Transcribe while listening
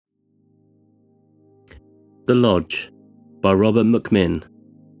The Lodge by Robert McMinn.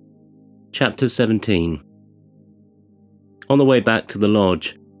 Chapter 17. On the way back to the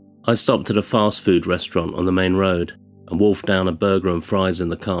lodge, I stopped at a fast food restaurant on the main road and wolfed down a burger and fries in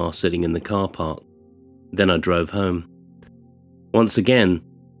the car sitting in the car park. Then I drove home. Once again,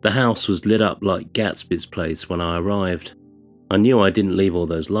 the house was lit up like Gatsby's place when I arrived. I knew I didn't leave all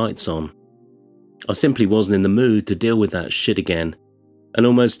those lights on. I simply wasn't in the mood to deal with that shit again, and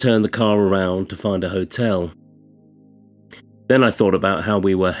almost turned the car around to find a hotel. Then I thought about how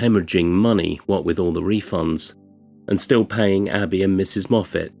we were hemorrhaging money, what with all the refunds, and still paying Abby and Mrs.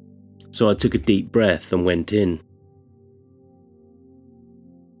 Moffat, so I took a deep breath and went in.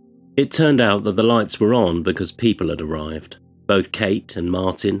 It turned out that the lights were on because people had arrived. Both Kate and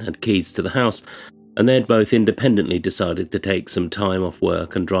Martin had keys to the house, and they had both independently decided to take some time off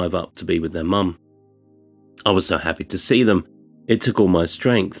work and drive up to be with their mum. I was so happy to see them. It took all my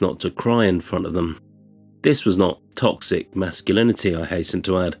strength not to cry in front of them. This was not toxic masculinity, I hasten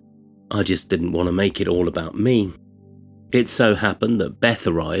to add. I just didn't want to make it all about me. It so happened that Beth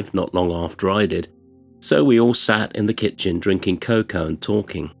arrived not long after I did, so we all sat in the kitchen drinking cocoa and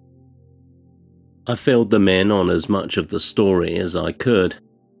talking. I filled them in on as much of the story as I could.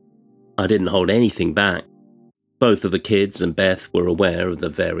 I didn't hold anything back. Both of the kids and Beth were aware of the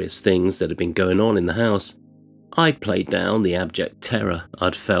various things that had been going on in the house. I played down the abject terror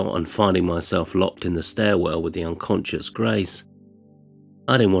I'd felt on finding myself locked in the stairwell with the unconscious Grace.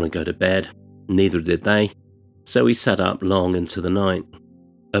 I didn't want to go to bed, neither did they, so we sat up long into the night.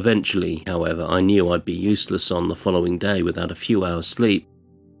 Eventually, however, I knew I'd be useless on the following day without a few hours' sleep,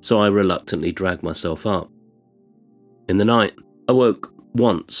 so I reluctantly dragged myself up. In the night, I woke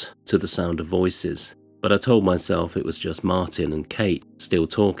once to the sound of voices, but I told myself it was just Martin and Kate still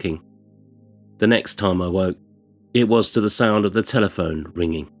talking. The next time I woke, it was to the sound of the telephone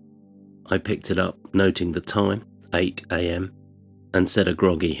ringing. I picked it up, noting the time, 8 a.m, and said a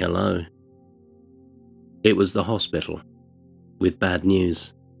groggy hello. It was the hospital, with bad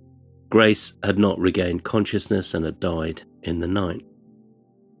news. Grace had not regained consciousness and had died in the night.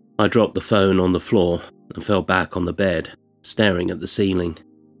 I dropped the phone on the floor and fell back on the bed, staring at the ceiling.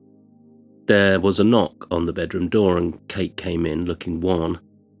 There was a knock on the bedroom door and Kate came in looking wan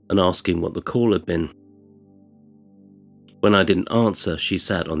and asking what the call had been. When I didn't answer, she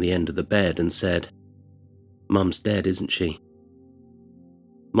sat on the end of the bed and said, "Mum's dead, isn't she?"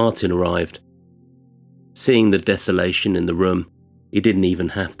 Martin arrived. Seeing the desolation in the room, he didn't even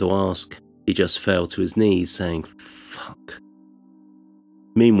have to ask. He just fell to his knees saying, "Fuck."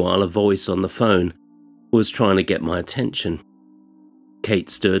 Meanwhile, a voice on the phone was trying to get my attention. Kate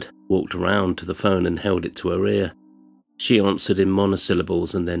stood, walked around to the phone and held it to her ear. She answered in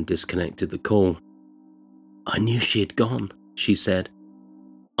monosyllables and then disconnected the call. "I knew she had gone," she said.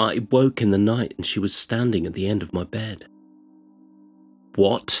 "I woke in the night and she was standing at the end of my bed."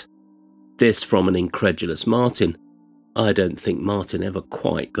 What? This from an incredulous Martin. I don't think Martin ever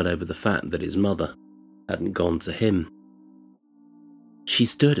quite got over the fact that his mother hadn't gone to him. "She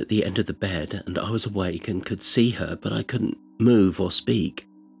stood at the end of the bed and I was awake and could see her, but I couldn't move or speak.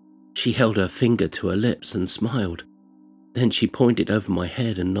 She held her finger to her lips and smiled. Then she pointed over my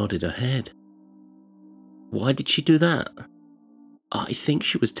head and nodded her head." "Why did she do that?" "I think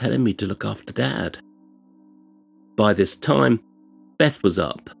she was telling me to look after Dad." By this time, Beth was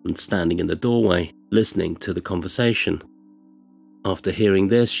up and standing in the doorway, listening to the conversation. After hearing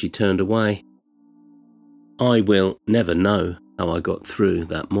this, she turned away. I will never know how I got through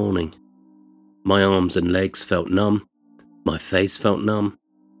that morning. My arms and legs felt numb, my face felt numb,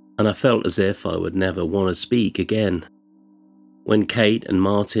 and I felt as if I would never want to speak again. When Kate and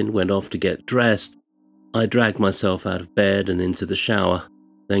Martin went off to get dressed, I dragged myself out of bed and into the shower,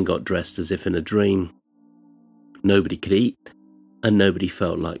 then got dressed as if in a dream. Nobody could eat, and nobody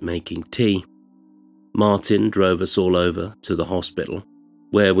felt like making tea. Martin drove us all over to the hospital,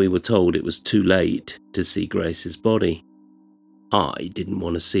 where we were told it was too late to see Grace's body. I didn't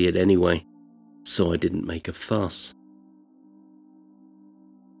want to see it anyway, so I didn't make a fuss.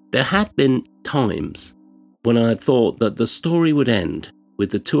 There had been times when I had thought that the story would end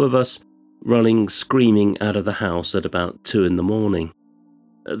with the two of us running screaming out of the house at about 2 a.m.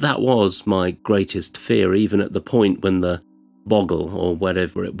 That was my greatest fear, even at the point when the boggle or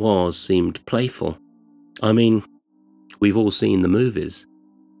whatever it was seemed playful. I mean, we've all seen the movies.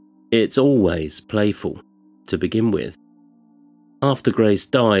 It's always playful to begin with. After Grace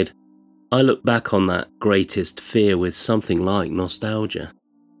died, I look back on that greatest fear with something like nostalgia,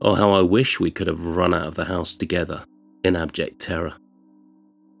 or how I wish we could have run out of the house together in abject terror.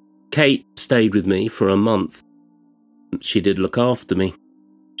 Kate stayed with me for a month. She did look after me.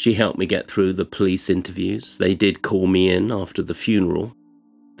 She helped me get through the police interviews. They did call me in after the funeral.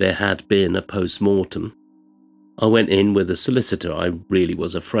 There had been a post-mortem. I went in with a solicitor. I really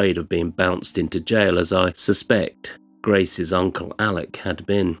was afraid of being bounced into jail, as I suspect Grace's uncle Alec had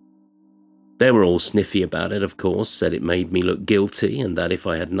been. They were all sniffy about it, of course, said it made me look guilty and that if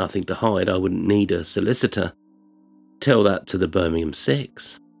I had nothing to hide, I wouldn't need a solicitor. Tell that to the Birmingham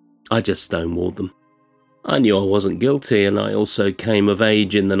Six. I just stonewalled them. I knew I wasn't guilty, and I also came of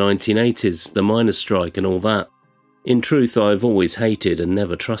age in the 1980s, the miners' strike and all that. In truth, I've always hated and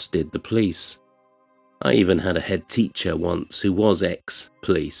never trusted the police. I even had a head teacher once who was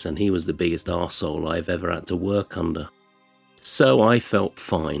ex-police, and he was the biggest arsehole I've ever had to work under. So I felt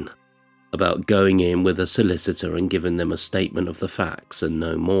fine about going in with a solicitor and giving them a statement of the facts and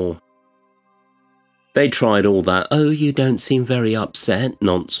no more. They tried all that, "Oh, you don't seem very upset"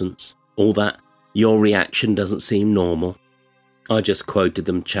 nonsense. All that, "Your reaction doesn't seem normal." I just quoted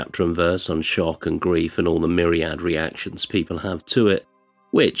them chapter and verse on shock and grief and all the myriad reactions people have to it,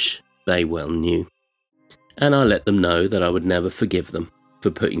 which they well knew. And I let them know that I would never forgive them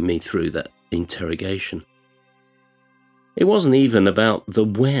for putting me through that interrogation. It wasn't even about the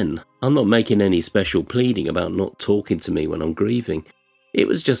when. I'm not making any special pleading about not talking to me when I'm grieving. It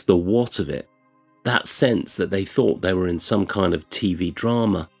was just the what of it. That sense that they thought they were in some kind of TV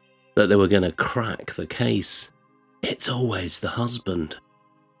drama, that they were going to crack the case. It's always the husband.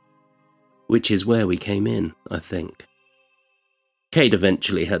 Which is where we came in, I think. Kate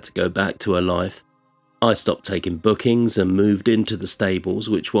eventually had to go back to her life. I stopped taking bookings and moved into the stables,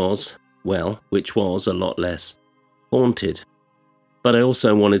 which was a lot less haunted. But I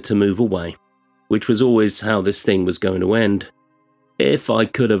also wanted to move away, which was always how this thing was going to end. If I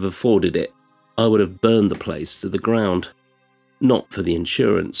could have afforded it, I would have burned the place to the ground. Not for the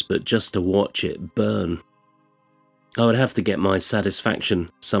insurance, but just to watch it burn. I would have to get my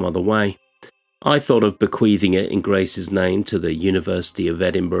satisfaction some other way. I thought of bequeathing it in Grace's name to the University of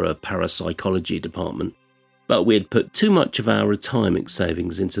Edinburgh Parapsychology Department, but we had put too much of our retirement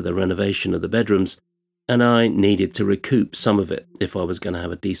savings into the renovation of the bedrooms, and I needed to recoup some of it if I was going to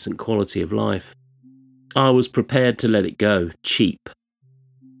have a decent quality of life. I was prepared to let it go cheap.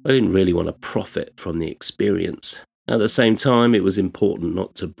 I didn't really want to profit from the experience. At the same time, it was important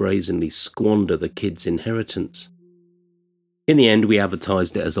not to brazenly squander the kids' inheritance. In the end, we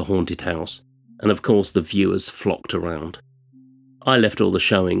advertised it as a haunted house, and of course the viewers flocked around. I left all the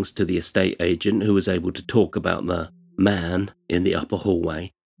showings to the estate agent, who was able to talk about the man in the upper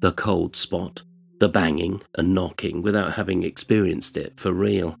hallway, the cold spot, the banging and knocking without having experienced it for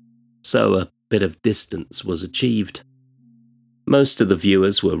real. So a bit of distance was achieved. Most of the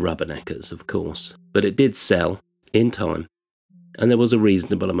viewers were rubberneckers, of course, but it did sell in time, and there was a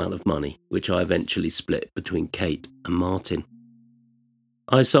reasonable amount of money, which I eventually split between Kate and Martin.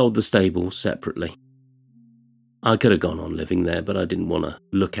 I sold the stables separately. I could have gone on living there, but I didn't want to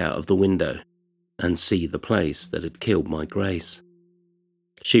look out of the window and see the place that had killed my Grace.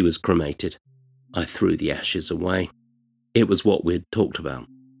 She was cremated. I threw the ashes away. It was what we'd talked about,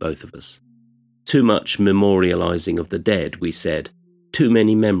 both of us. Too much memorialising of the dead, we said. Too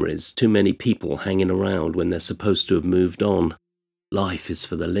many memories, too many people hanging around when they're supposed to have moved on. Life is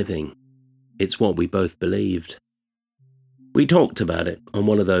for the living. It's what we both believed. We talked about it on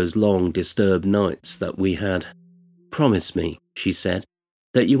one of those long, disturbed nights that we had. "Promise me," she said,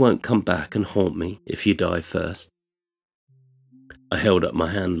 "that you won't come back and haunt me if you die first." I held up my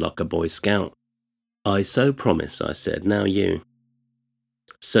hand like a Boy Scout. "I so promise," I said, "now you."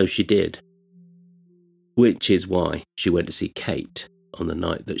 So she did. Which is why she went to see Kate on the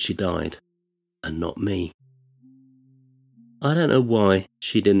night that she died, and not me. I don't know why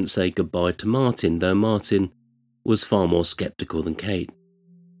she didn't say goodbye to Martin, though Martin was far more sceptical than Kate.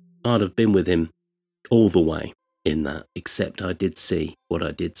 I'd have been with him all the way in that, except I did see what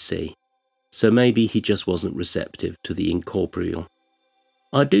I did see. So maybe he just wasn't receptive to the incorporeal.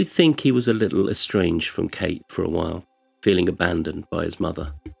 I do think he was a little estranged from Kate for a while, feeling abandoned by his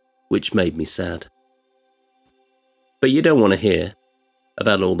mother, which made me sad. But you don't want to hear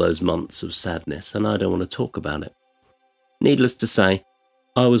about all those months of sadness, and I don't want to talk about it. Needless to say,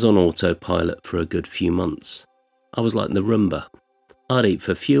 I was on autopilot for a good few months. I was like the Roomba. I'd eat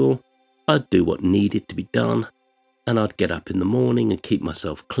for fuel, I'd do what needed to be done, and I'd get up in the morning and keep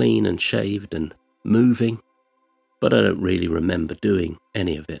myself clean and shaved and moving, but I don't really remember doing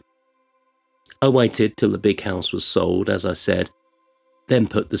any of it. I waited till the big house was sold, as I said, then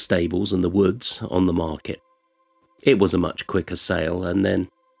put the stables and the woods on the market. It was a much quicker sale, and then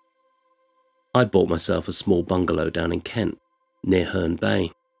I bought myself a small bungalow down in Kent, near Herne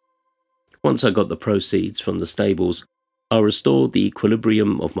Bay. Once I got the proceeds from the stables, I restored the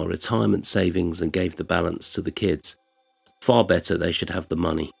equilibrium of my retirement savings and gave the balance to the kids. Far better they should have the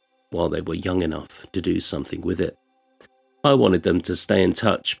money while they were young enough to do something with it. I wanted them to stay in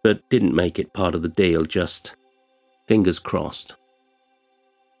touch, but didn't make it part of the deal, just fingers crossed.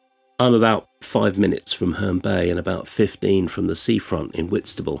 I'm about 5 minutes from Herne Bay and about 15 from the seafront in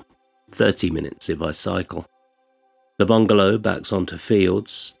Whitstable, 30 minutes if I cycle. The bungalow backs onto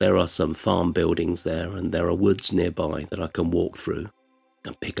fields, there are some farm buildings there, and there are woods nearby that I can walk through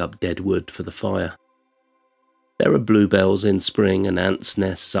and pick up dead wood for the fire. There are bluebells in spring and ants'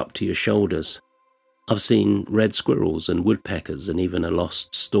 nests up to your shoulders. I've seen red squirrels and woodpeckers and even a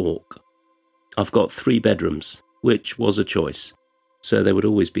lost stork. I've got 3 bedrooms, which was a choice, so there would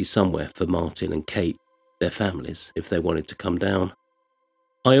always be somewhere for Martin and Kate, their families, if they wanted to come down.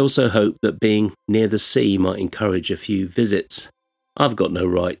 I also hope that being near the sea might encourage a few visits. I've got no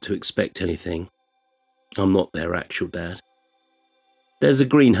right to expect anything. I'm not their actual dad. There's a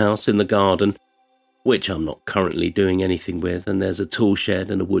greenhouse in the garden, which I'm not currently doing anything with, and there's a tool shed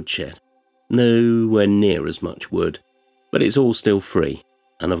and a wood shed. Nowhere near as much wood, but it's all still free,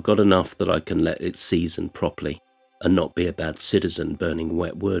 and I've got enough that I can let it season properly and not be a bad citizen burning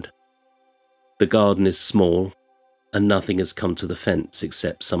wet wood. The garden is small, and nothing has come to the fence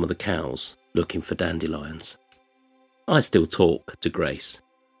except some of the cows looking for dandelions. I still talk to Grace.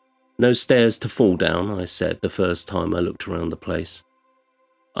 No stairs to fall down, I said the first time I looked around the place.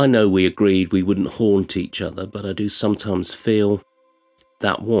 I know we agreed we wouldn't haunt each other, but I do sometimes feel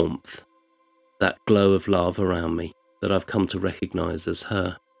that warmth, that glow of love around me that I've come to recognise as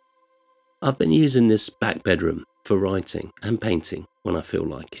her. I've been using this back bedroom for writing and painting when I feel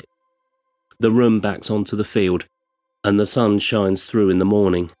like it. The room backs onto the field, and the sun shines through in the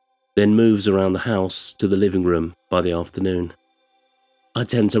morning, then moves around the house to the living room by the afternoon. I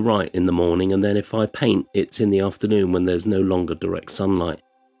tend to write in the morning, and then if I paint, it's in the afternoon when there's no longer direct sunlight.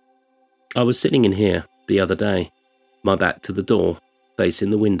 I was sitting in here the other day, my back to the door,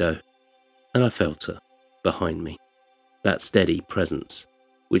 facing the window, and I felt her behind me, that steady presence,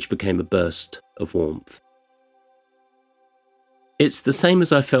 which became a burst of warmth. It's the same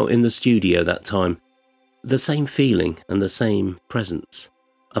as I felt in the studio that time, the same feeling and the same presence.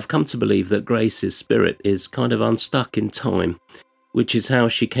 I've come to believe that Grace's spirit is kind of unstuck in time, which is how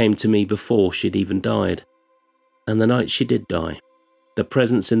she came to me before she'd even died. And the night she did die, the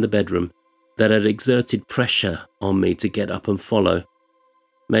presence in the bedroom that had exerted pressure on me to get up and follow,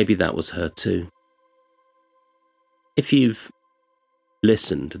 maybe that was her too. If you've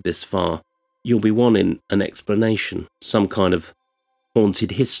listened this far, you'll be wanting an explanation, some kind of haunted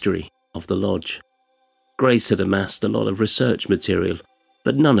history of the lodge. Grace had amassed a lot of research material,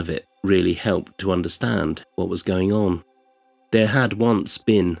 but none of it really helped to understand what was going on. There had once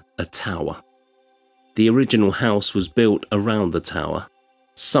been a tower. The original house was built around the tower.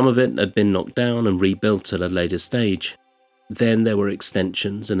 Some of it had been knocked down and rebuilt at a later stage. Then there were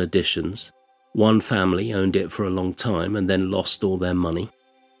extensions and additions. One family owned it for a long time and then lost all their money.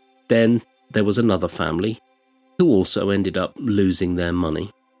 Then there was another family who also ended up losing their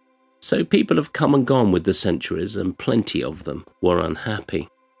money. So people have come and gone with the centuries, and plenty of them were unhappy.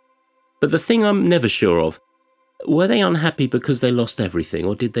 But the thing I'm never sure of, were they unhappy because they lost everything,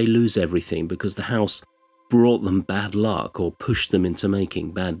 or did they lose everything because the house brought them bad luck or pushed them into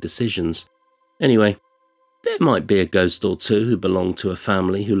making bad decisions? Anyway, there might be a ghost or two who belonged to a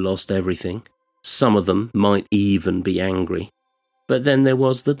family who lost everything. Some of them might even be angry. But then there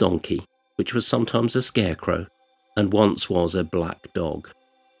was the donkey, which was sometimes a scarecrow, and once was a black dog,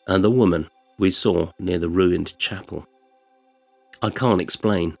 and the woman we saw near the ruined chapel. I can't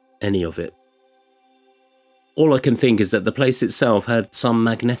explain any of it. All I can think is that the place itself had some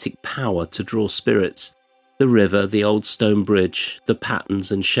magnetic power to draw spirits. The river, the old stone bridge, the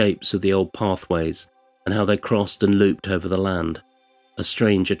patterns and shapes of the old pathways, and how they crossed and looped over the land, a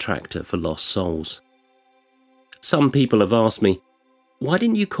strange attractor for lost souls. Some people have asked me, why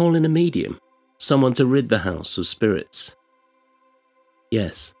didn't you call in a medium, someone to rid the house of spirits?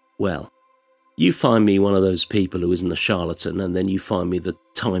 Yes, well, you find me one of those people who isn't a charlatan, and then you find me the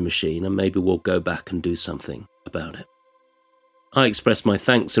time machine, and maybe we'll go back and do something about it. I expressed my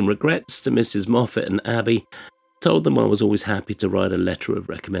thanks and regrets to Mrs. Moffat and Abby, told them I was always happy to write a letter of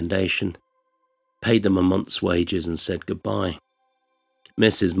recommendation, paid them a month's wages and said goodbye.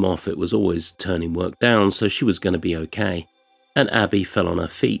 Mrs. Moffat was always turning work down, so she was going to be okay, and Abby fell on her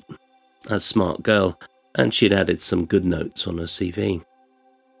feet, a smart girl, and she'd added some good notes on her CV.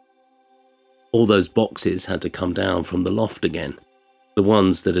 All those boxes had to come down from the loft again, the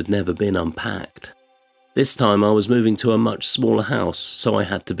ones that had never been unpacked. This time I was moving to a much smaller house, so I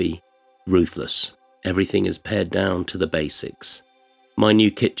had to be ruthless. Everything is pared down to the basics. My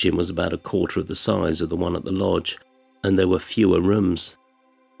new kitchen was about a quarter of the size of the one at the lodge, and there were fewer rooms.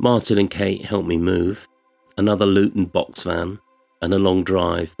 Martin and Kate helped me move, another Luton box van, and a long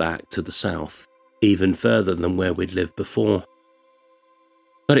drive back to the south, even further than where we'd lived before.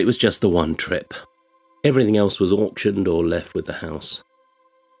 But it was just the one trip. Everything else was auctioned or left with the house.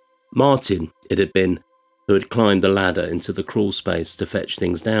 Martin, it had been, who had climbed the ladder into the crawl space to fetch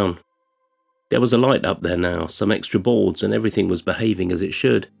things down. There was a light up there now, some extra boards, and everything was behaving as it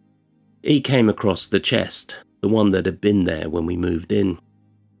should. He came across the chest, the one that had been there when we moved in.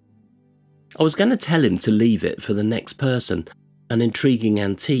 I was going to tell him to leave it for the next person, an intriguing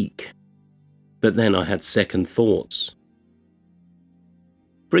antique. But then I had second thoughts.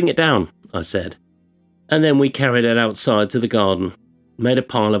 "Bring it down," I said. And then we carried it outside to the garden, made a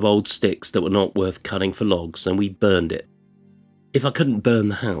pile of old sticks that were not worth cutting for logs, and we burned it. If I couldn't burn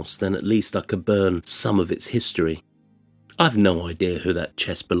the house, then at least I could burn some of its history. I've no idea who that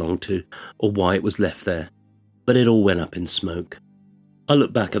chest belonged to, or why it was left there, but it all went up in smoke. I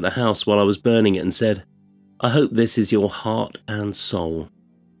looked back at the house while I was burning it and said, "I hope this is your heart and soul."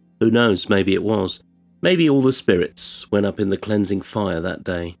 Who knows, maybe it was. Maybe all the spirits went up in the cleansing fire that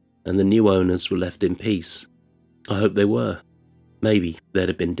day, and the new owners were left in peace. I hope they were. Maybe they'd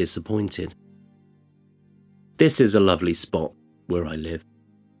have been disappointed. This is a lovely spot where I live.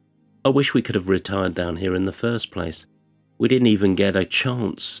 I wish we could have retired down here in the first place. We didn't even get a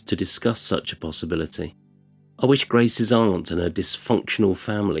chance to discuss such a possibility. I wish Grace's aunt and her dysfunctional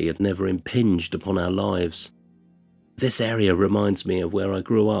family had never impinged upon our lives. This area reminds me of where I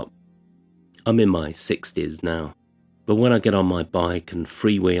grew up. I'm in my 60s now, but when I get on my bike and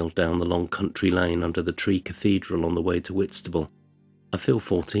freewheel down the long country lane under the tree cathedral on the way to Whitstable, I feel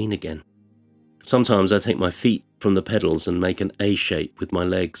 14 again. Sometimes I take my feet from the pedals and make an A shape with my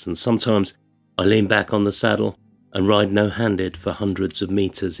legs, and sometimes I lean back on the saddle and ride no-handed for hundreds of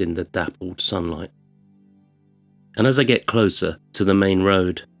meters in the dappled sunlight. And as I get closer to the main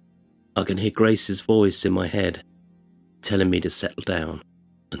road, I can hear Grace's voice in my head, telling me to settle down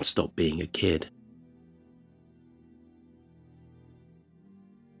and stop being a kid.